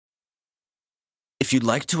If you'd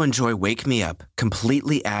like to enjoy Wake Me Up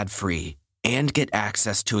completely ad-free and get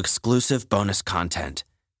access to exclusive bonus content,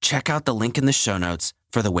 check out the link in the show notes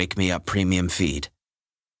for the Wake Me Up premium feed.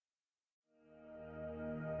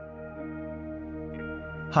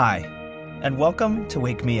 Hi, and welcome to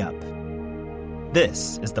Wake Me Up.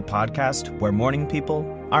 This is the podcast where morning people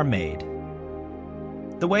are made.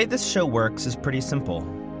 The way this show works is pretty simple.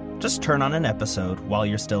 Just turn on an episode while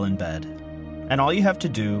you're still in bed, and all you have to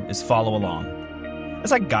do is follow along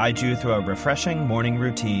as I guide you through a refreshing morning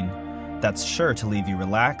routine that's sure to leave you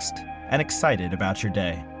relaxed and excited about your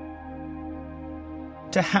day.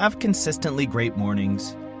 To have consistently great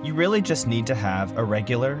mornings, you really just need to have a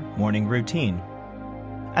regular morning routine.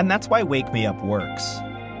 And that's why Wake Me Up works.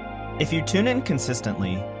 If you tune in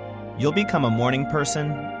consistently, you'll become a morning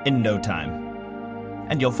person in no time.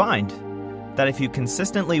 And you'll find that if you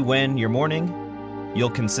consistently win your morning, you'll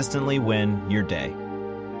consistently win your day.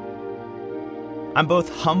 I'm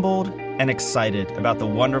both humbled and excited about the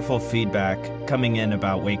wonderful feedback coming in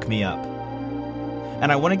about Wake Me Up.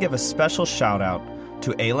 And I want to give a special shout out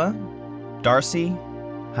to Ayla, Darcy,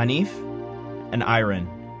 Hanif, and Iron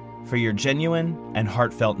for your genuine and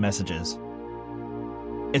heartfelt messages.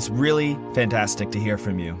 It's really fantastic to hear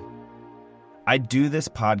from you. I do this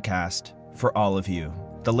podcast for all of you,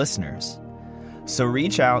 the listeners. So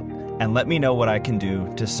reach out and let me know what I can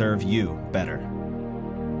do to serve you better.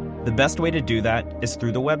 The best way to do that is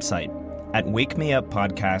through the website at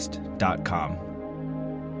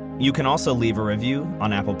wakemeuppodcast.com. You can also leave a review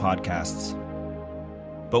on Apple Podcasts.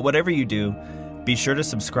 But whatever you do, be sure to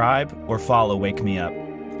subscribe or follow Wake Me Up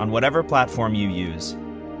on whatever platform you use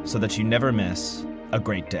so that you never miss a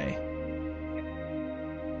great day.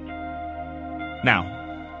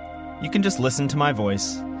 Now, you can just listen to my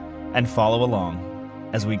voice and follow along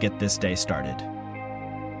as we get this day started.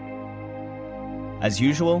 As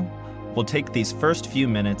usual, we'll take these first few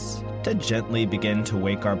minutes to gently begin to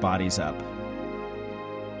wake our bodies up.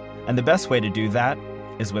 And the best way to do that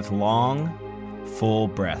is with long, full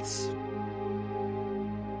breaths.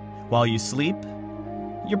 While you sleep,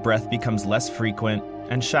 your breath becomes less frequent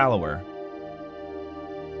and shallower.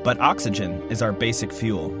 But oxygen is our basic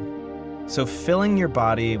fuel, so filling your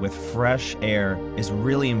body with fresh air is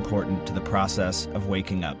really important to the process of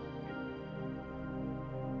waking up.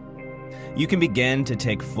 You can begin to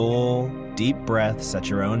take full, deep breaths at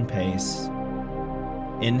your own pace,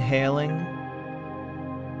 inhaling,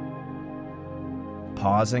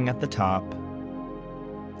 pausing at the top,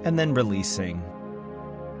 and then releasing.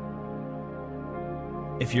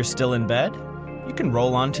 If you're still in bed, you can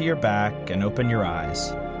roll onto your back and open your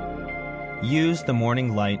eyes. Use the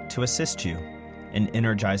morning light to assist you in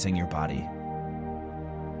energizing your body.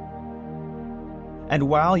 And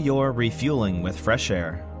while you're refueling with fresh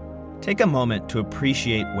air, take a moment to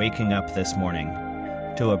appreciate waking up this morning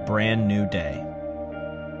to a brand new day.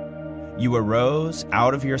 You arose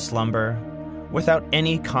out of your slumber without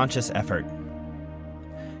any conscious effort.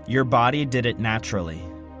 Your body did it naturally,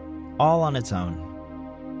 all on its own.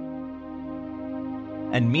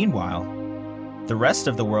 And meanwhile, the rest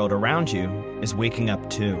of the world around you is waking up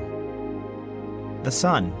too. The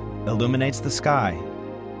sun illuminates the sky,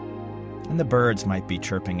 and the birds might be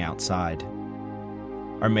chirping outside.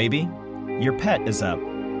 Or maybe your pet is up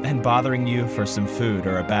and bothering you for some food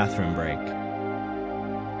or a bathroom break.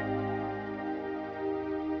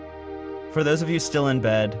 For those of you still in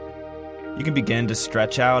bed, you can begin to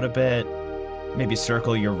stretch out a bit, maybe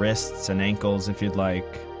circle your wrists and ankles if you'd like.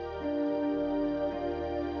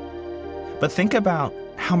 But think about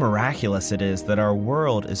how miraculous it is that our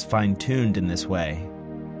world is fine-tuned in this way,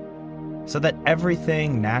 so that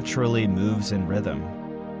everything naturally moves in rhythm.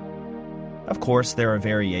 Of course, there are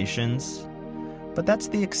variations, but that's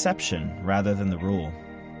the exception rather than the rule.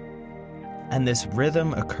 And this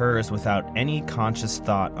rhythm occurs without any conscious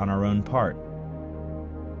thought on our own part.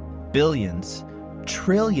 Billions,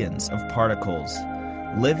 trillions of particles,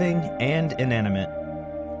 living and inanimate,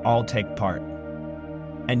 all take part.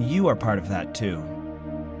 And you are part of that too.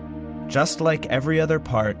 Just like every other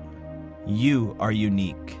part, you are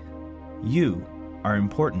unique. You are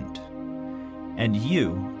important. And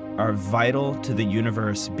you are vital to the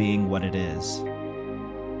universe being what it is.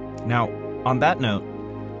 Now, on that note,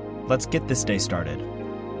 let's get this day started.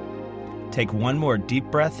 Take one more deep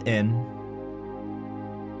breath in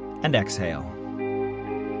and exhale.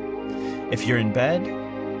 If you're in bed,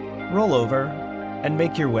 roll over and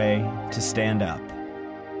make your way to stand up.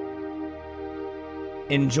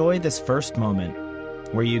 Enjoy this first moment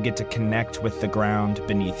where you get to connect with the ground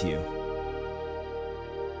beneath you.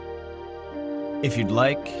 If you'd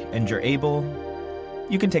like and you're able,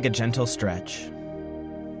 you can take a gentle stretch.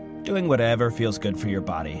 doing whatever feels good for your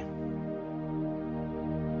body.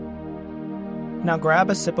 Now grab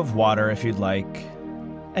a sip of water if you'd like,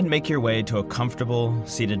 and make your way to a comfortable,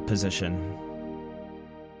 seated position.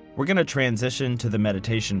 We're going to transition to the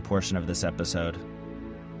meditation portion of this episode.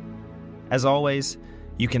 As always,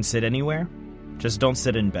 you can sit anywhere, just don't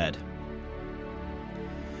sit in bed.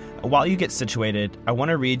 While you get situated, I want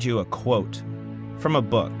to read you a quote from a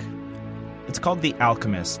book. It's called The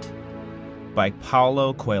Alchemist by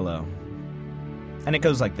Paulo Coelho. And it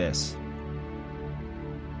goes like this.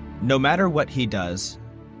 No matter what he does,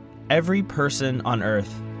 every person on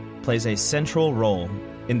Earth plays a central role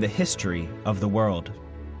in the history of the world.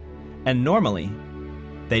 And normally,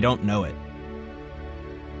 they don't know it.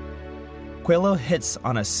 Coelho hits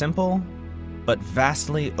on a simple but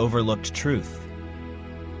vastly overlooked truth.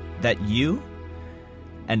 That you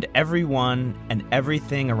and everyone and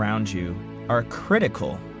everything around you are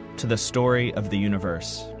critical to the story of the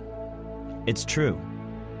universe. It's true.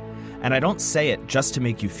 And I don't say it just to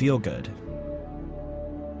make you feel good.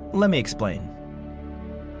 Let me explain.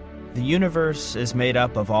 The universe is made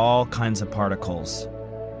up of all kinds of particles.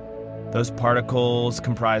 Those particles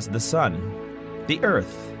comprise the sun, the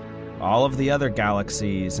Earth, all of the other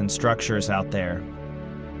galaxies and structures out there.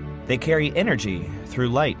 They carry energy through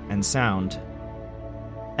light and sound.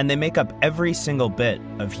 And they make up every single bit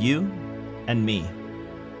of you and me.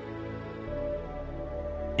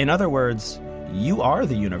 In other words, you are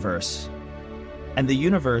the universe, and the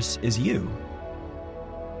universe is you.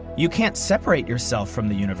 You can't separate yourself from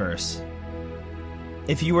the universe.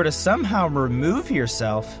 If you were to somehow remove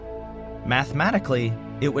yourself, mathematically,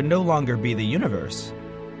 it would no longer be the universe.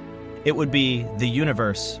 It would be the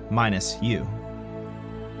universe minus you.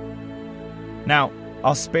 Now,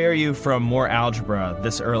 I'll spare you from more algebra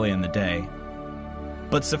this early in the day,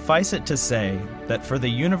 but suffice it to say that for the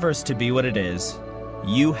universe to be what it is,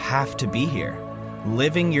 you have to be here,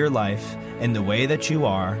 living your life in the way that you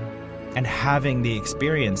are and having the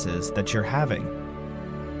experiences that you're having.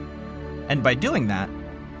 And by doing that,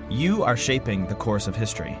 you are shaping the course of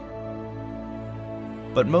history.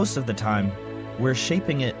 But most of the time, we're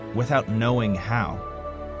shaping it without knowing how.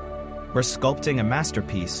 We're sculpting a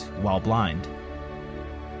masterpiece while blind.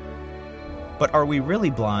 But are we really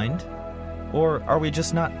blind? Or are we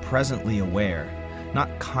just not presently aware,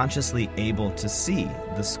 not consciously able to see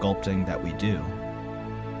the sculpting that we do?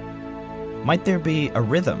 Might there be a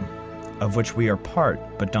rhythm of which we are part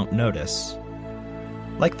but don't notice?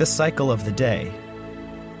 Like the cycle of the day,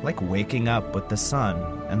 like waking up with the sun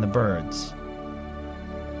and the birds.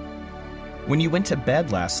 When you went to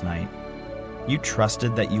bed last night, you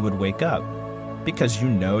trusted that you would wake up because you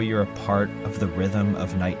know you're a part of the rhythm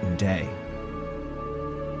of night and day.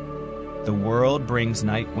 The world brings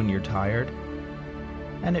night when you're tired,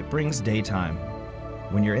 and it brings daytime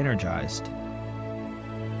when you're energized.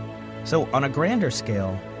 So on a grander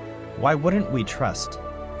scale, why wouldn't we trust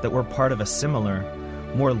that we're part of a similar,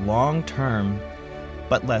 more long-term,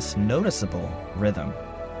 but less noticeable rhythm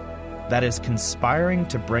that is conspiring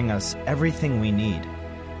to bring us everything we need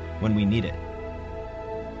when we need it?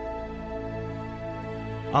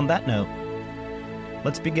 On that note,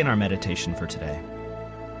 let's begin our meditation for today.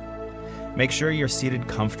 Make sure you're seated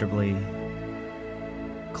comfortably.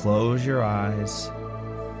 Close your eyes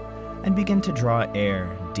and begin to draw air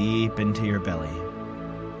deep into your belly.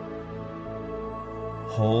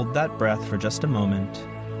 Hold that breath for just a moment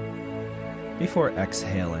before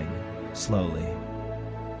exhaling slowly.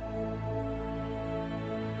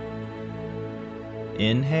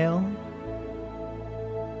 Inhale,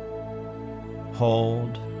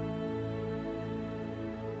 hold,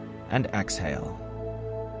 and exhale.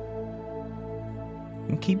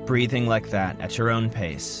 And keep breathing like that at your own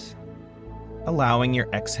pace, allowing your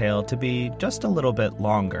exhale to be just a little bit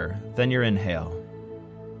longer than your inhale.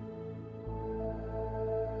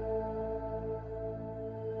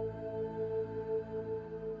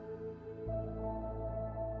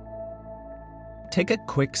 Take a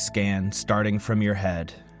quick scan starting from your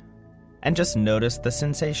head and just notice the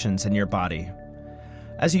sensations in your body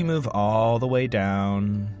as you move all the way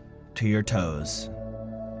down to your toes.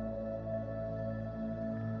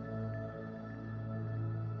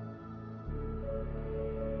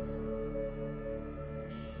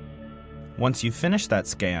 Once you finish that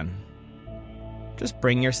scan, just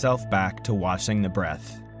bring yourself back to watching the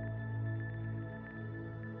breath.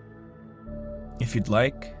 If you'd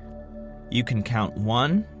like, you can count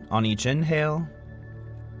 1 on each inhale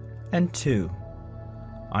and 2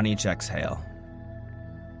 on each exhale.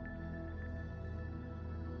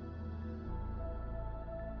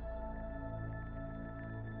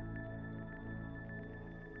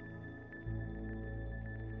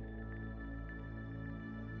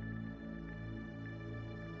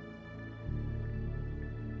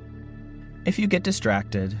 If you get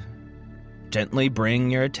distracted, gently bring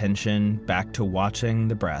your attention back to watching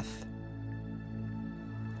the breath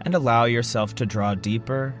and allow yourself to draw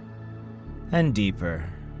deeper and deeper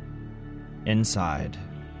inside.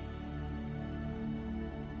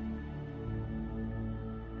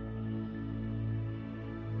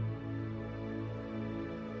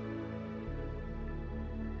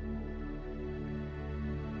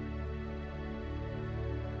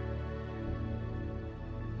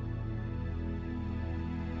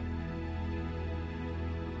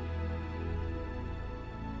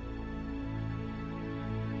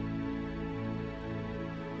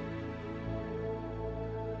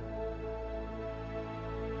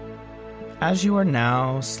 As you are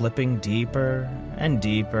now slipping deeper and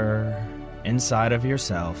deeper inside of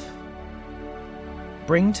yourself,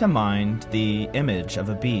 bring to mind the image of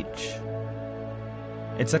a beach.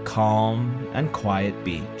 It's a calm and quiet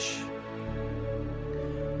beach.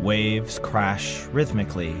 Waves crash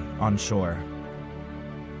rhythmically on shore.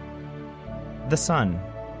 The sun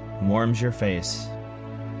warms your face.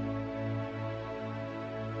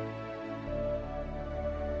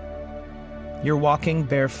 You're walking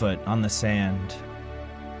barefoot on the sand,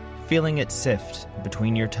 feeling it sift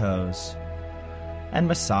between your toes and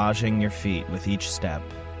massaging your feet with each step.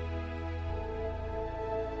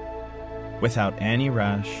 Without any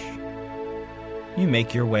rush, you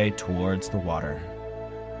make your way towards the water.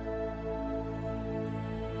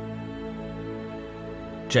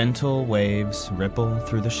 Gentle waves ripple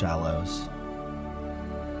through the shallows,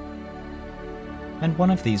 and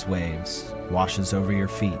one of these waves washes over your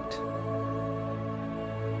feet.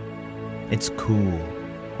 It's cool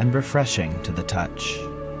and refreshing to the touch.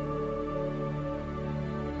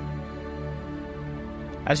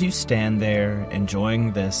 As you stand there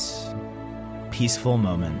enjoying this peaceful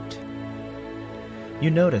moment, you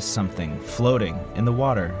notice something floating in the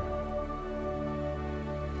water.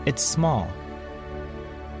 It's small,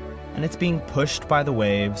 and it's being pushed by the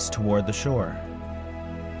waves toward the shore.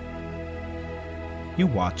 You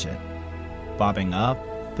watch it, bobbing up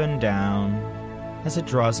and down as it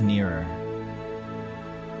draws nearer.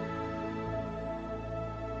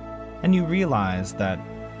 And you realize that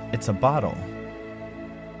it's a bottle.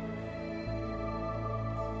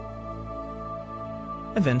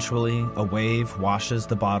 Eventually, a wave washes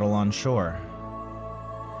the bottle on shore,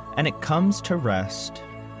 and it comes to rest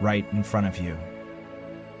right in front of you.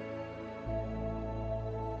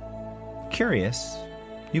 Curious,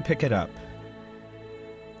 you pick it up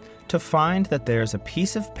to find that there's a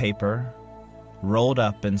piece of paper rolled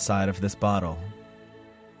up inside of this bottle.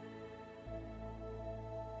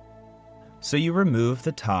 So you remove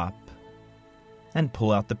the top and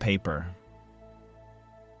pull out the paper.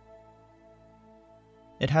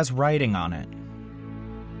 It has writing on it,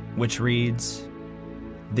 which reads,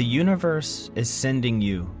 "The universe is sending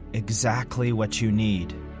you exactly what you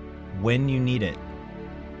need, when you need it.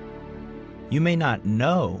 You may not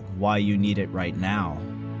know why you need it right now,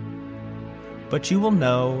 but you will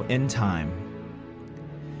know in time,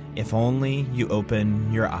 if only you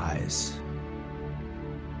open your eyes."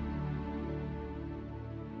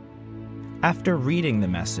 After reading the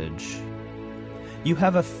message, you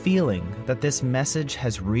have a feeling that this message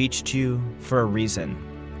has reached you for a reason.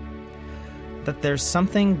 That there's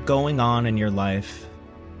something going on in your life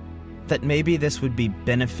that maybe this would be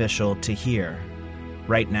beneficial to hear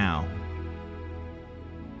right now.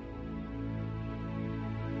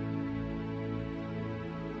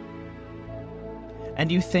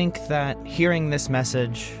 And you think that hearing this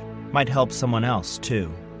message might help someone else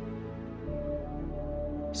too.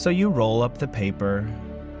 So you roll up the paper,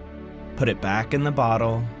 put it back in the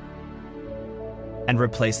bottle, and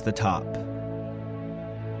replace the top,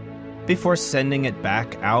 before sending it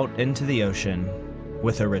back out into the ocean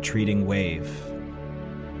with a retreating wave.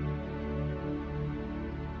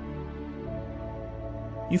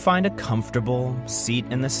 You find a comfortable seat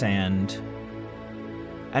in the sand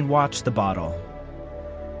and watch the bottle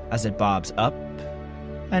as it bobs up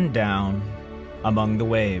and down among the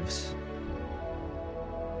waves.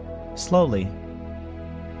 Slowly,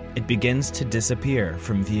 it begins to disappear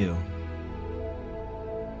from view.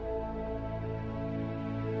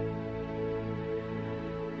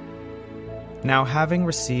 Now, having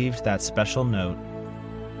received that special note,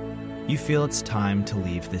 you feel it's time to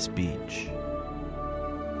leave this beach.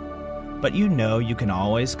 But you know you can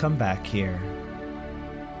always come back here,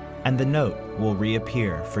 and the note will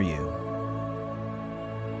reappear for you.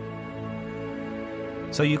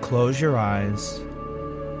 So you close your eyes,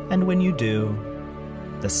 and when you do,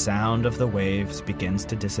 the sound of the waves begins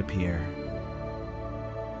to disappear.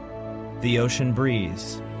 The ocean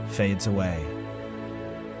breeze fades away.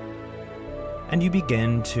 and you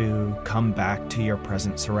begin to come back to your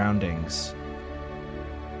present surroundings,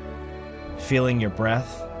 feeling your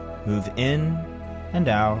breath move in and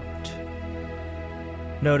out,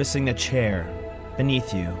 noticing the chair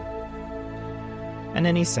beneath you and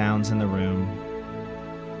any sounds in the room.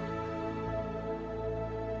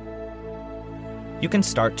 You can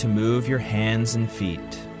start to move your hands and feet.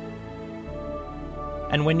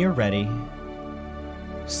 And when you're ready,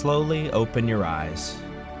 slowly open your eyes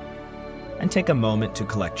and take a moment to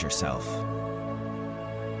collect yourself.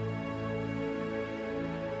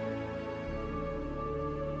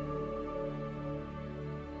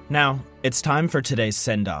 Now, it's time for today's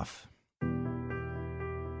send-off.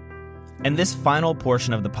 In this final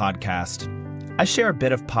portion of the podcast, I share a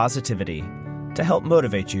bit of positivity to help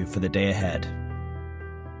motivate you for the day ahead.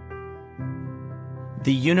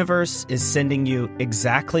 The universe is sending you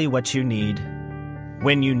exactly what you need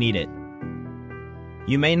when you need it.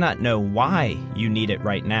 You may not know why you need it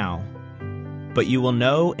right now, but you will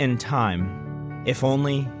know in time if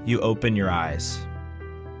only you open your eyes.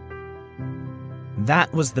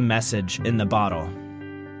 That was the message in the bottle.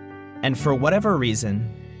 And for whatever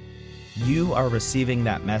reason, you are receiving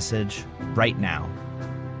that message right now.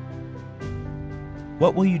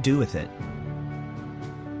 What will you do with it?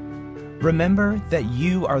 Remember that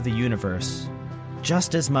you are the universe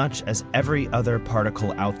just as much as every other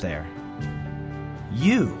particle out there.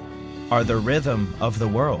 You are the rhythm of the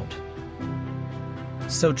world.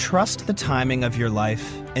 So trust the timing of your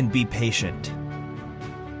life and be patient.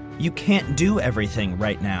 You can't do everything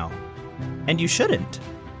right now, and you shouldn't.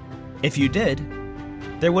 If you did,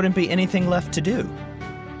 there wouldn't be anything left to do.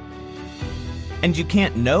 And you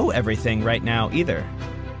can't know everything right now either,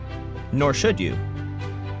 nor should you.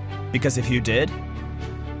 Because if you did,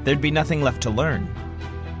 there'd be nothing left to learn.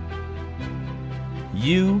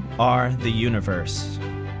 You are the universe.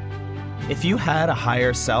 If you had a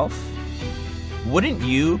higher self, wouldn't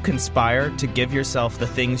you conspire to give yourself the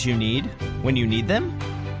things you need when you need them?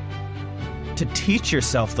 To teach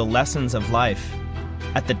yourself the lessons of life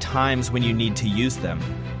at the times when you need to use them.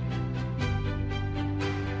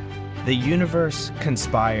 The universe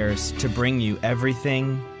conspires to bring you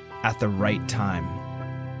everything at the right time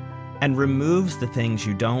and removes the things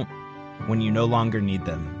you don't when you no longer need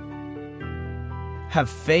them. Have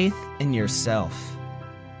faith in yourself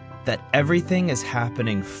that everything is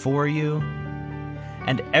happening for you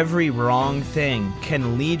and every wrong thing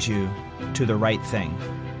can lead you to the right thing.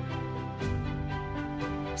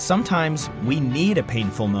 Sometimes we need a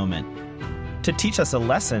painful moment to teach us a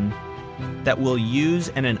lesson that we'll use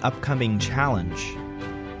in an upcoming challenge.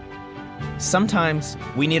 Sometimes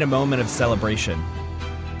we need a moment of celebration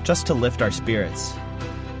just to lift our spirits.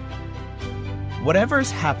 Whatever's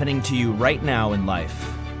happening to you right now in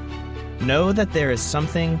life, know that there is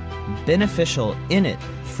something beneficial in it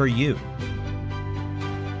for you.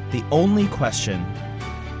 The only question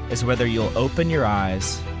is whether you'll open your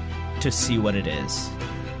eyes to see what it is.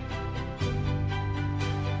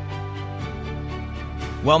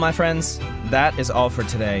 Well, my friends, that is all for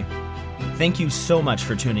today. Thank you so much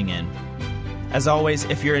for tuning in. As always,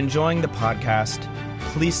 if you're enjoying the podcast,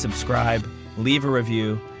 please subscribe, leave a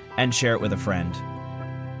review, and share it with a friend.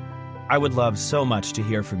 I would love so much to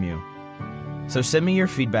hear from you. So send me your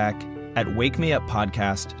feedback at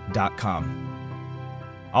wakemeuppodcast.com.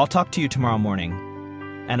 I'll talk to you tomorrow morning.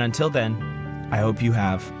 And until then, I hope you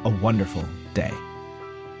have a wonderful day.